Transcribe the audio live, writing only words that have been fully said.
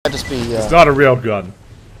be. It's not a real gun.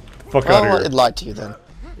 Fuck out of here. It lied to you then.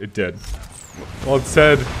 It did. Well, it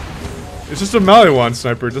said it's just a Maliwan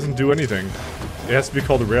sniper. It doesn't do anything. It has to be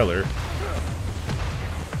called a railer.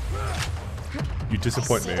 You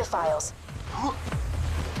disappoint me. The files.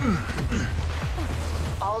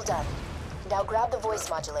 All done. Now grab the voice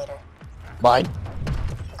modulator. Mine.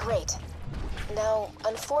 Great. Now,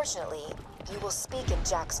 unfortunately, you will speak in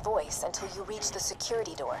Jack's voice until you reach the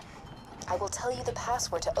security door. I will tell you the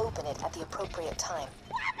password to open it at the appropriate time.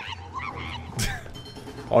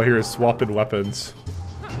 All here is swapping weapons.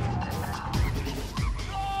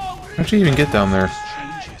 How'd you even get down there?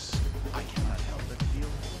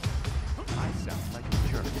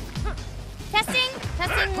 Testing,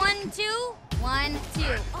 testing, 1, 2, 1, 2.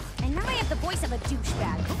 Oh, and now I have the voice of a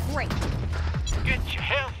douchebag. Great. Get your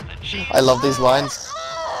health and cheese. I love these lines.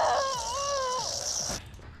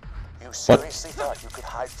 You seriously thought you could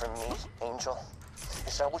hide from me, Angel?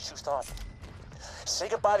 Is that what you thought? Say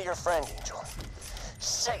goodbye to your friend, Angel.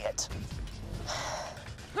 Say it.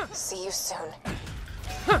 See you soon.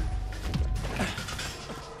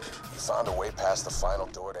 Found a way past the final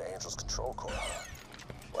door to Angel's control core.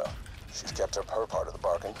 Well, she's kept up her part of the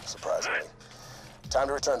bargain, surprisingly. Time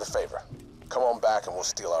to return the favor. Come on back and we'll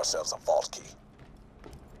steal ourselves a vault key.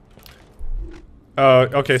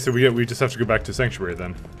 Okay, so we just have to go back to Sanctuary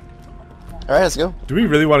then. Alright, let's go. Do we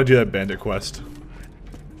really want to do that bandit quest?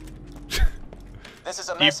 This is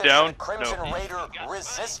a Deep message down? from Crimson No. Raider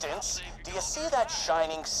Resistance. Do you see that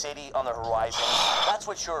shining city on the horizon? That's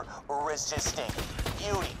what you're resisting.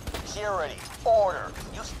 Beauty, purity, order.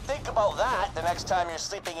 You think about that the next time you're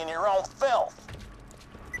sleeping in your own filth.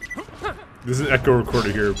 This is echo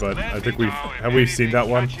recorder here, but I think have we seen that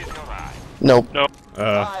one? Nope.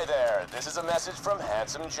 Hi there. This is a message from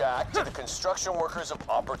Handsome Jack to the construction workers of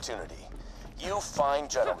opportunity. You fine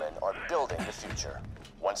gentlemen are building the future.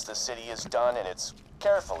 Once the city is done and its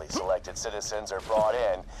carefully selected citizens are brought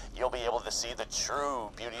in, you'll be able to see the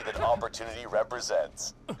true beauty that opportunity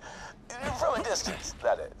represents. From a distance,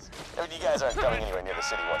 that is. I mean, you guys aren't coming anywhere near the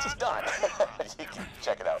city once it's done. You can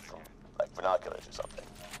check it out from, like, binoculars or something.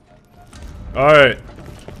 Alright.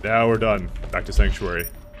 Now we're done. Back to Sanctuary.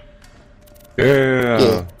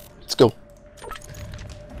 Yeah. Let's go.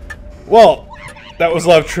 Well, that was a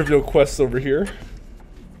lot of trivial quests over here.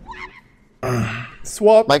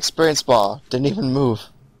 Swap. My experience bar didn't even move.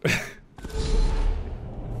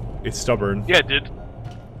 It's stubborn. Yeah, it did.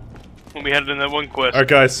 When we had it in that one quest. Alright,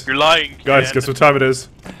 guys. You're lying. Guys, Ken. guess what time it is?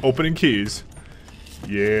 Opening keys.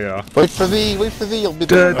 Yeah. Wait for me, you'll be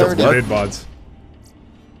Duh, better. what? Grenade mods.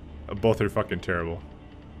 Both are fucking terrible.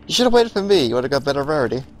 You should have waited for me, you would have got better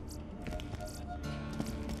rarity.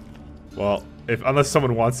 Well, unless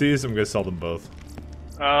someone wants these, I'm gonna sell them both.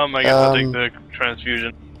 I guess I'll take the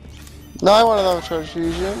transfusion. No, I want another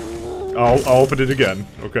transfusion. I'll open it again,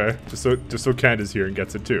 okay? Just so Candace here and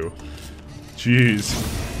gets it too. Jeez.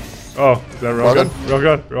 Oh, is that railgun?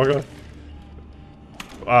 Railgun.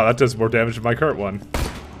 Wow, that does more damage than my current one.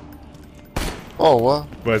 Oh, what?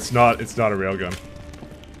 But it's not a railgun.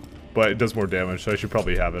 But it does more damage, so I should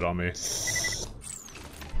probably have it on me.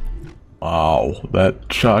 Wow,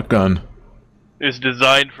 that shotgun. It's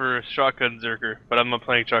designed for shotgun zerker, but I'm not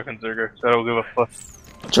playing shotgun zerker, so I don't give a fuck.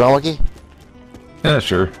 John Wicky? Yeah,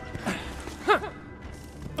 sure.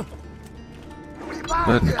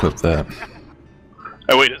 Let's equip that.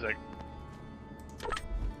 Oh, wait a sec.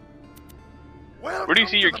 Where do you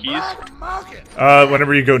see your keys?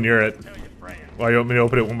 Whenever you go near it. Well, you want me to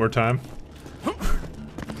open it one more time?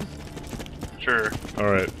 Sure.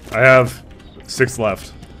 Alright, I have 6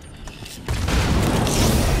 left.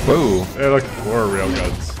 Whoa. They're like 4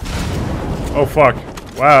 railguns. Oh fuck.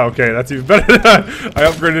 Wow, okay, that's even better. I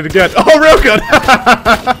upgraded again. Oh, railgun!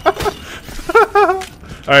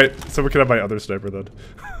 Alright, someone can have my other sniper then.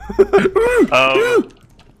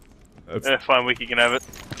 Fine, Wiki can have it.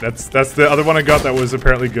 That's the other one I got that was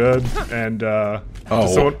apparently good, and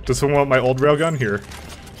does someone want my old railgun? Here.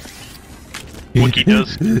 Wiki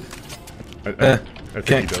does. I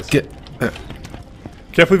think he does.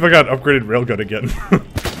 Can't believe I got an upgraded railgun again.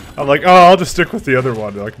 I'm like, oh, I'll just stick with the other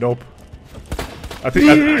one. They're like, nope. I think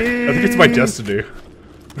it's my destiny.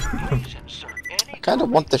 I kinda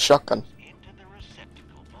want the shotgun.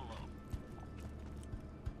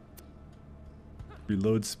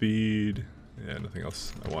 Reload speed. Yeah, nothing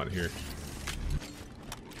else I want here.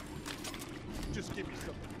 Just give me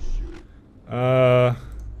something to shoot.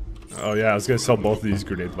 Oh yeah, I was gonna sell both of these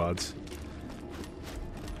grenade mods.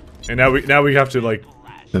 And now we have to like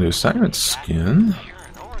The new siren skin.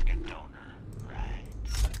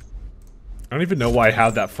 I don't even know why I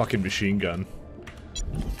have that fucking machine gun.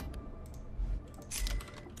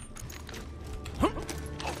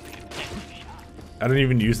 I don't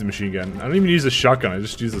even use the machine gun. I don't even use the shotgun. I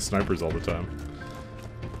just use the snipers all the time.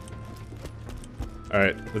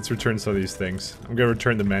 Alright, let's return some of these things. I'm gonna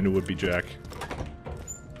return the man who would be Jack.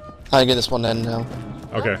 I get this one in now.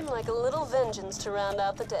 Okay. Nothing like a little vengeance to round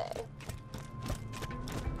out the day.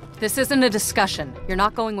 This isn't a discussion. You're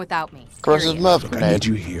not going without me. Corrosive murder Look, I grenade. need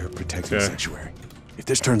you here protecting Okay. Sanctuary. If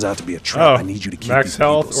this turns out to be a trap, I need you to keep max these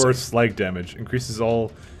health people or safe. slag damage. Increases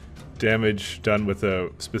all damage done with a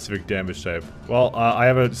specific damage type. Well, I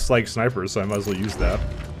have a slag sniper, so I might as well use that.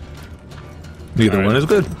 Neither Alright. one is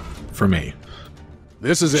good for me.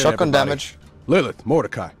 This is it, Shotgun everybody. damage. Lilith,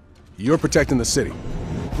 Mordecai, you're protecting the city.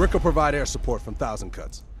 Rick will provide air support from Thousand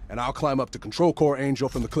Cuts, and I'll climb up to Control Core Angel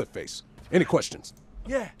from the cliff face. Any questions?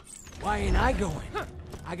 Yeah, why ain't I going?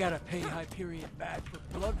 I gotta pay Hyperion back for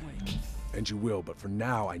blood wings. And you will, but for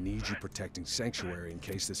now, I need you protecting Sanctuary in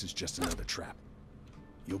case this is just another trap.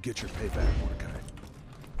 You'll get your payback, Mordecai.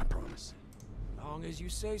 I promise. Long as you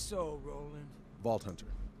say so, Roland. Vault Hunter,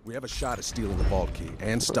 we have a shot at stealing the vault key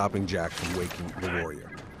and stopping Jack from waking the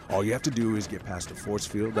warrior. All you have to do is get past a force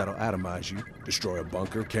field that'll atomize you, destroy a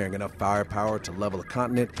bunker carrying enough firepower to level a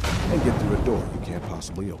continent, and get through a door you can't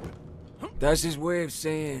possibly open. That's his way of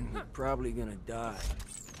saying you're probably gonna die.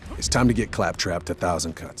 It's time to get Claptrap to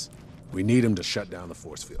Thousand Cuts. We need him to shut down the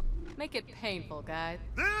force field. Make it painful, guys.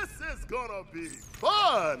 This is gonna be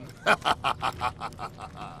fun!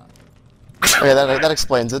 Okay, that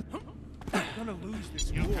explains it.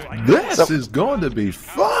 This is going to be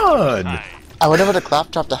fun! I went over to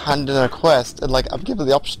Claptrap to hand in a quest, and like, I'm given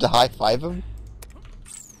the option to high-five him.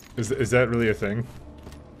 Is that really a thing?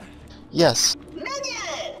 Yes.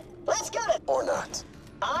 Minion! Let's go to... Or not.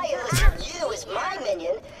 I enlisted you as my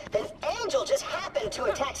minion, then Angel just happened to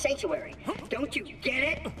attack Sanctuary. Don't you get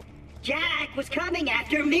it? Jack was coming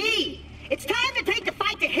after me! It's time to take the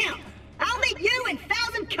fight to him! I'll meet you in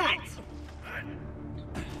Thousand Cuts!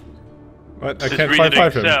 What? I This can't is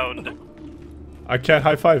high-five reading him. sound. I can't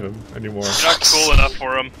high-five him anymore. You're not cool enough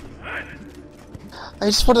for him. I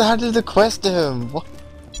just wanted to hand in the quest to him. What?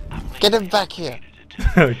 Get him back here.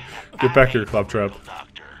 Get back here, Claptrap.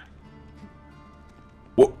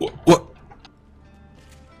 What?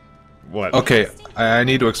 What? Okay, I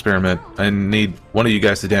need to experiment. I need one of you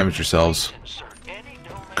guys to damage yourselves.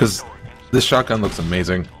 Because this shotgun looks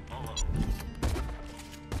amazing.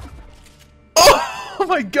 Oh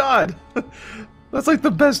my god! That's like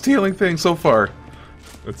the best healing thing so far.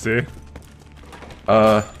 Let's see.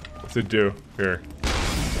 What's it do? Here.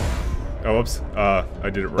 Oh, whoops. I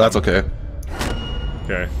did it wrong. That's okay.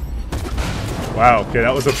 Okay. Wow, okay,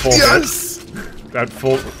 that was a full Yes! hit. That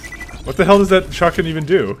full... What the hell does that shotgun even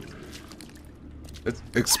do? It's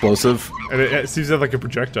explosive. And it seems to have like a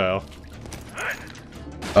projectile.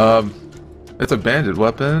 It's a bandit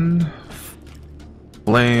weapon.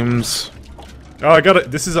 Flames. Oh, I got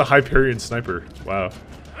it. This is a Hyperion sniper. Wow.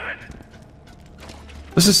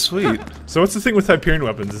 This is sweet. So what's the thing with Hyperion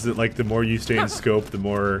weapons? Is it like the more you stay in scope, the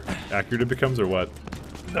more accurate it becomes, or what?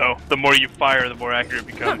 No, the more you fire, the more accurate it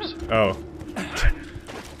becomes. Oh.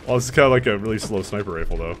 Well, this is kind of like a really slow sniper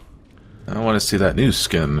rifle, though. I want to see that new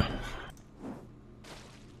skin.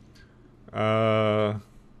 Fire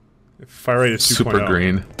rate is 2.0. Super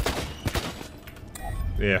green.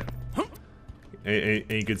 Yeah.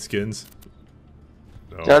 Any good skins?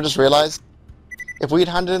 No. Did I just realize? If we'd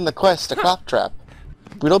handed in the quest to Claptrap,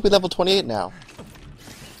 we'd all be level 28 now.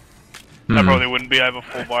 I probably wouldn't be. I have a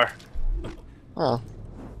full bar. Oh.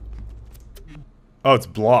 Oh, it's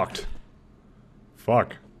blocked.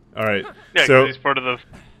 Fuck. Alright. Yeah, so, because he's part of the...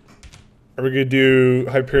 are we gonna do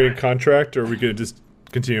Hyperion contract, or are we gonna just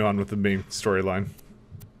continue on with the main storyline?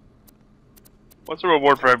 What's the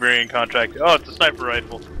reward for Hyperion contract? Oh, it's a sniper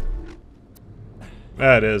rifle.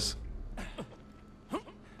 That is.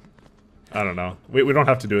 I don't know. We don't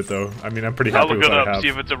have to do it though. I mean, I'm pretty I'll happy look with it what I up, have. see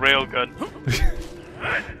if it's a railgun.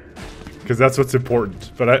 Because that's what's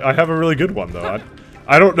important. But I have a really good one though.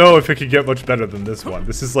 I don't know if it could get much better than this one.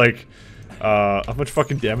 This is like, how much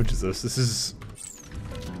fucking damage is this? This is...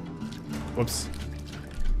 Whoops.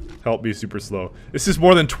 Help me super slow. This is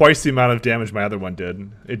more than twice the amount of damage my other one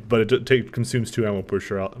did. But it consumes 2 ammo per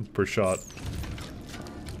shot.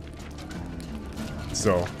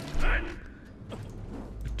 So,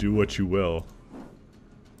 do what you will.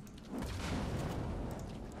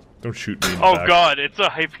 Don't shoot me in the Oh back. god, it's a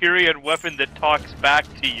Hyperion weapon that talks back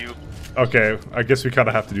to you. Okay, I guess we kind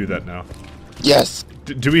of have to do that now. Yes.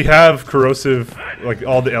 Do we have corrosive, like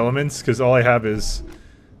all the elements? Because all I have is...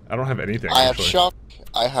 I don't have anything, I have actually. shock,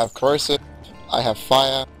 I have corrosive, I have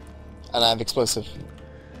fire, and I have explosive.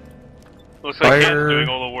 Looks like Ken's Fire, doing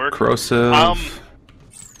all the work. corrosive.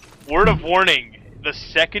 Word of warning. the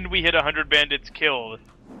second we hit 100 bandits killed,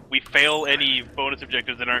 we fail any bonus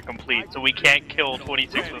objectives that aren't complete. So we can't kill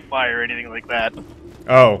 26 with fire or anything like that.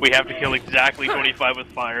 Oh. We have to kill exactly 25 with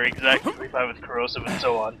fire, exactly 25 with corrosive, and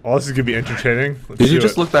so on. Well, this is gonna be entertaining. Did you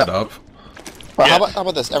just look that up? Well, Yeah. how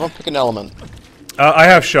about this? Everyone pick an element. I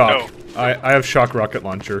have shock. I have shock rocket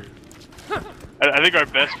launcher. I think our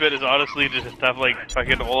best bet is honestly to just have like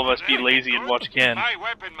fucking all of us be lazy and watch Ken.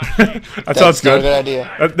 That sounds good. A good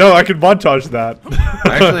idea. No, I can montage that.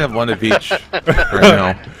 I actually have one of each right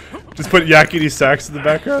now. Just put yakety sax in the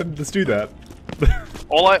background. Let's do that.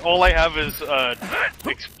 All I have is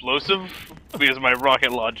explosive because of my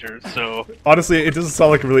rocket launcher. So honestly, it doesn't sound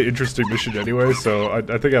like a really interesting mission anyway. So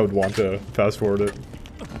I think I would want to fast forward it.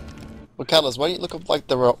 Well, Catalyst, why don't you look up like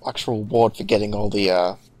the actual reward for getting all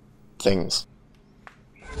the things?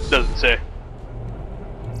 Doesn't say.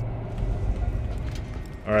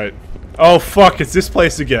 Alright. Oh fuck, it's this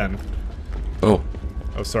place again. Oh.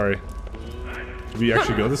 Oh, sorry. Do we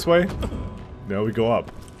actually go this way? No, we go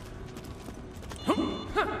up.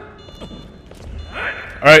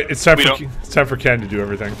 Alright, it's time for Ken to do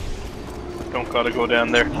everything. Don't gotta go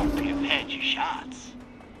down there.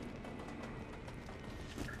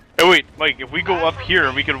 Oh wait, Mike, if we go up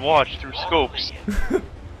here, we can watch through scopes.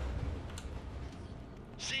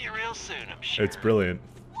 See you real soon, I'm sure. It's brilliant.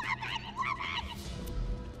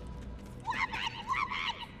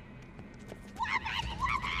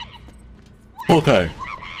 Okay,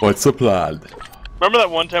 what's the plan? Remember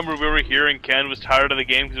that one time where we were here and Ken was tired of the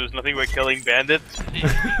game because it was nothing but killing bandits?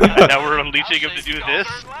 And now we're unleashing him to do this?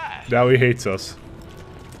 Now he hates us.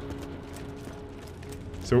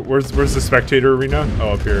 So where's the spectator arena?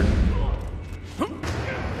 Oh, up here.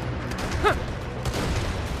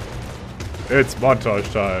 It's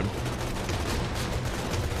montage time.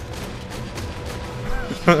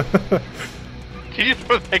 Can you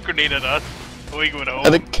throw that grenade at us? We went home.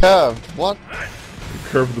 And it curved. What?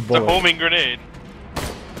 Curved the bullet. It's a homing grenade.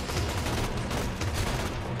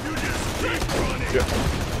 Yeah.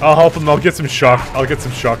 I'll help him. I'll get some shock. I'll get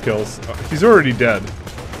some shock kills. He's already dead.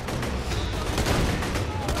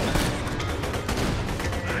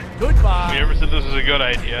 Goodbye. We never said this was a good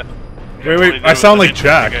idea. Wait. I sound like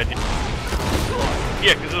Jack.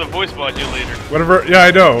 Yeah, because of the voice modulator. Whatever. Yeah,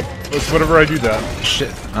 I know. It's whenever I do that.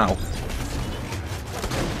 Shit. Ow.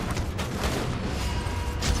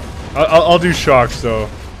 I'll do shock. So.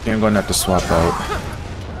 Yeah, I'm going to have to swap out.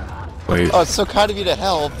 Wait. Oh, it's so kind of you to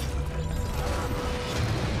help.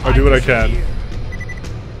 I'll do what I can.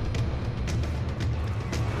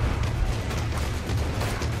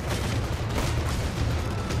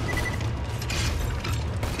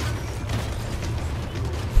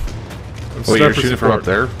 Wait, you're shooting from up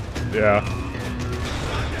there? Yeah.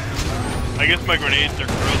 I guess my grenades are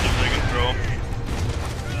corrosive, I can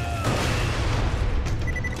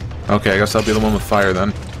throw. Okay, I guess I'll be the one with fire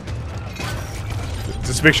then.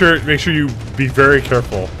 Just make sure you be very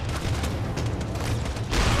careful.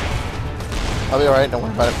 I'll be alright, don't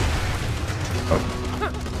worry about it.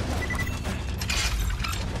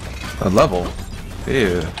 A level?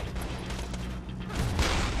 Ew.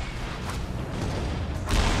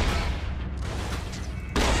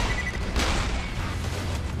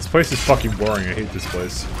 This place is fucking boring. I hate this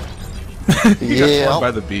place. You got swarmed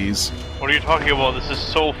by the bees. What are you talking about? This is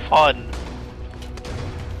so fun.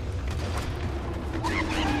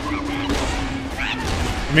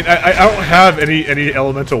 I mean, I don't have any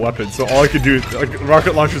elemental weapons, so all I could do is, like,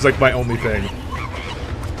 rocket launcher is like my only thing.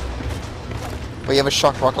 But you have a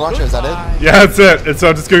shock rocket launcher, is that it? Yeah, that's it. And so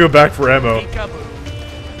I'm just gonna go back for ammo.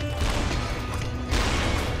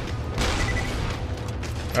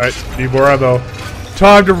 Alright, need more ammo.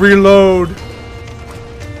 Time to reload!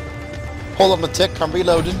 Hold up a tick, I'm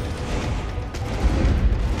reloading.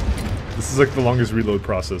 This is like the longest reload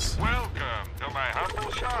process. Welcome to my humble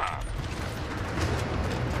shop.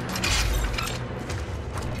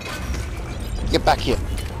 Get back here.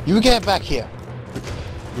 You get back here.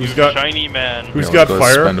 Who's got shiny man? Who's got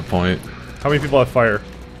fire? Spend a point. How many people have fire?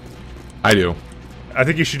 I do. I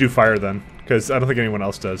think you should do fire then, because I don't think anyone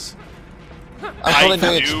else does. I'm totally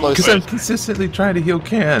doing explosive. Because I'm consistently trying to heal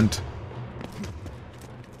Cant.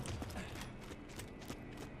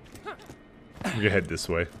 I'm gonna head this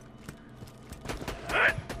way.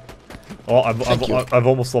 Oh, I've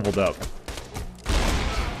almost leveled up.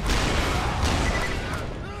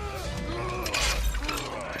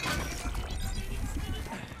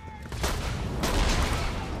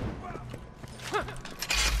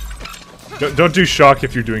 Don't do shock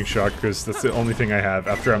if you're doing shock, because that's the only thing I have.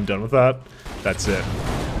 After I'm done with that, that's it.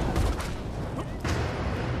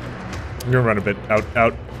 I'm gonna run a bit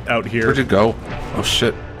out here. Where'd you go? Oh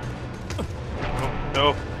shit.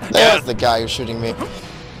 No. There's the guy who's shooting me.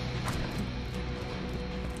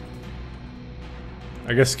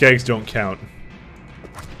 I guess skags don't count.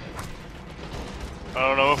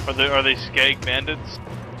 I don't know. Are they skag bandits?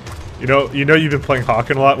 You know you've been playing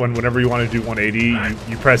Hawken a lot. Whenever you want to do 180,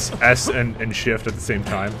 you press S and shift at the same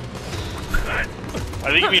time. I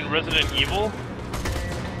think you mean Resident Evil.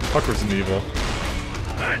 Fuck Resident Evil.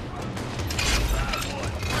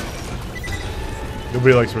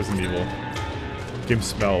 Nobody likes Resident Evil. Game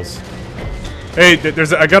smells. Hey,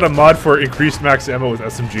 I got a mod for increased max ammo with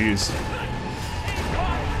SMGs.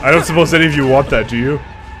 I don't suppose any of you want that, do you?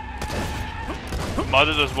 Mod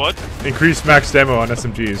that does what? Increased max ammo on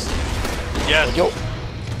SMGs. Yes. Yo.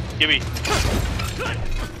 Gimme.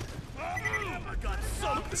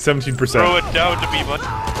 17%. Throw it down to me, bud.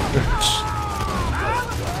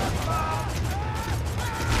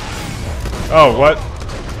 Oh, what?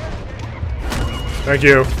 Thank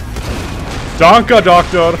you. Donka,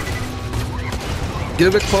 doctor! Get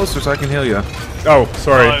a bit closer so I can heal you. Oh,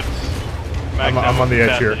 sorry. I'm on the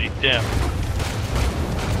edge here. Damn.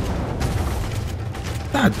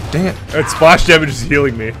 God dang it. Splash damage is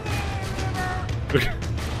healing me.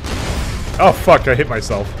 Oh, fuck, I hit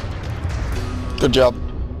myself. Good job.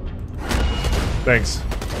 Thanks.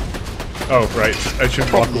 Oh, right. I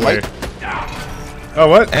should walk away. Oh,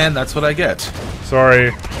 what? And that's what I get.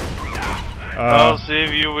 Sorry. I'll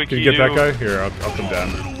save you, Wicky. Can you get that guy? Here, I'll come down.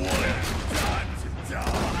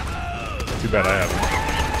 Too bad I haven't.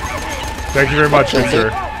 Thank you very much, good sir.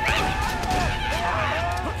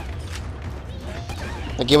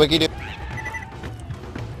 Thank you, Wicky.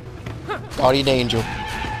 Guardian Angel.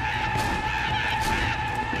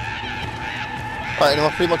 Alright,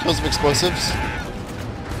 anyone 3 more kills of explosives?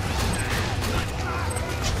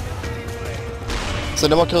 So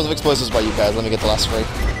no more kills of explosives by you guys, let me get the last 3.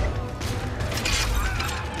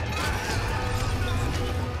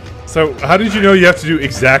 So, how did you know you have to do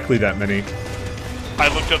exactly that many? I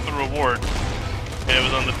looked up the reward, and it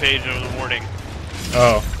was on the page and it was a warning.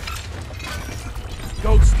 Oh.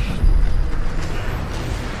 Ghost.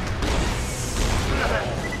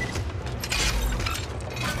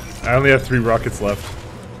 I only have 3 rockets left.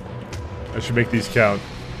 I should make these count.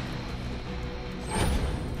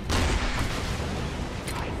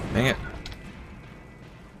 Dang it.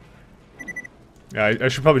 Yeah, I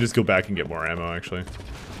should probably just go back and get more ammo, actually.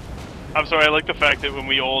 I'm sorry, I like the fact that when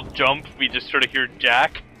we all jump, we just sort of hear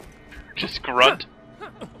Jack just grunt.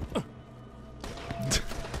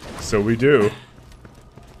 So we do.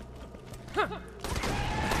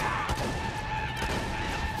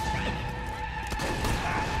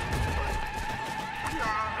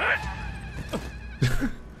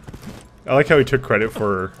 I like how he took credit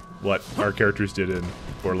for what our characters did in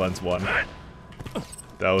Borderlands 1.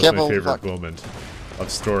 That was my favorite moment of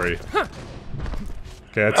story.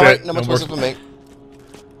 Okay, that's it. No more explosive for me.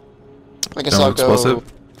 I guess No I'll go.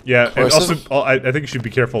 explosive? Yeah, and also, I think you should be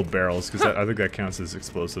careful of barrels, because I think that counts as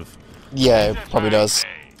explosive. Yeah, it probably does.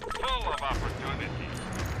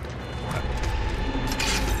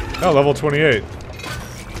 Oh, level 28.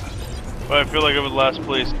 But I feel like I'm in last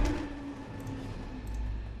place.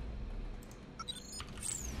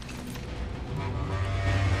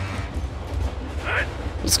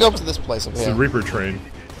 Let's go up to this place up It's here. the Reaper train.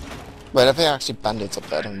 Wait, I think actually bandits up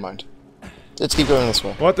there, never mind. Let's keep going this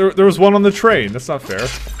way. What? There was one on the train. That's not fair.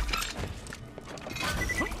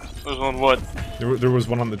 There's one what? There was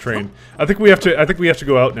one on the train. I think we have to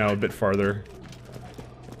go out now a bit farther.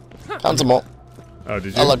 Found some more. Oh,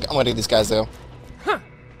 did you? I'm gonna do these guys though.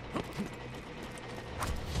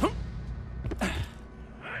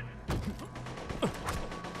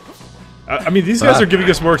 I mean, these guys are giving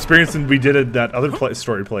us more experience than we did at that other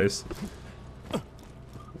story place.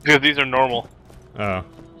 Because these are normal. Oh.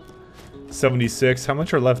 76. How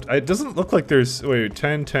much are left? It doesn't look like there's... Wait,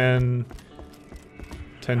 10, 10...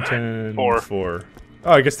 10, 10... 4.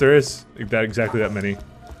 Oh, I guess there is exactly that many.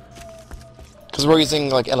 Because we're using,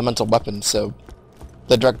 like, elemental weapons, so...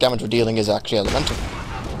 the direct damage we're dealing is actually elemental.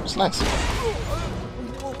 It's nice.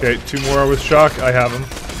 Okay, 2 more with shock. I have them.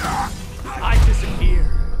 I disappear.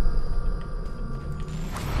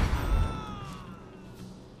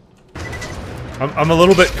 I'm a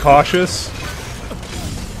little bit cautious.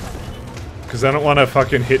 Because I don't want to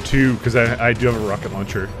fucking hit 2, because I do have a rocket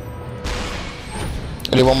launcher.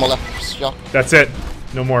 Only one more left, shock. That's it.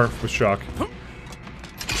 No more with shock.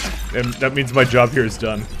 And that means my job here is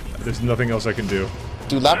done. There's nothing else I can do.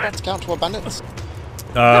 Do lab rats count toward bandits?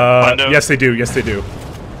 Yes they do. Yes they do.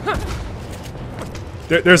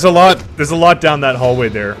 There's a lot down that hallway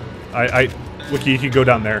there. Wiki, you can go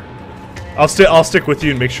down there. I'll stick with you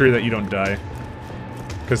and make sure that you don't die.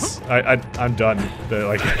 Because I'm done.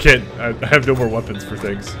 Like I can't. I have no more weapons for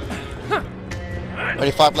things.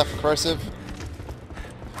 Only 5 left for corrosive.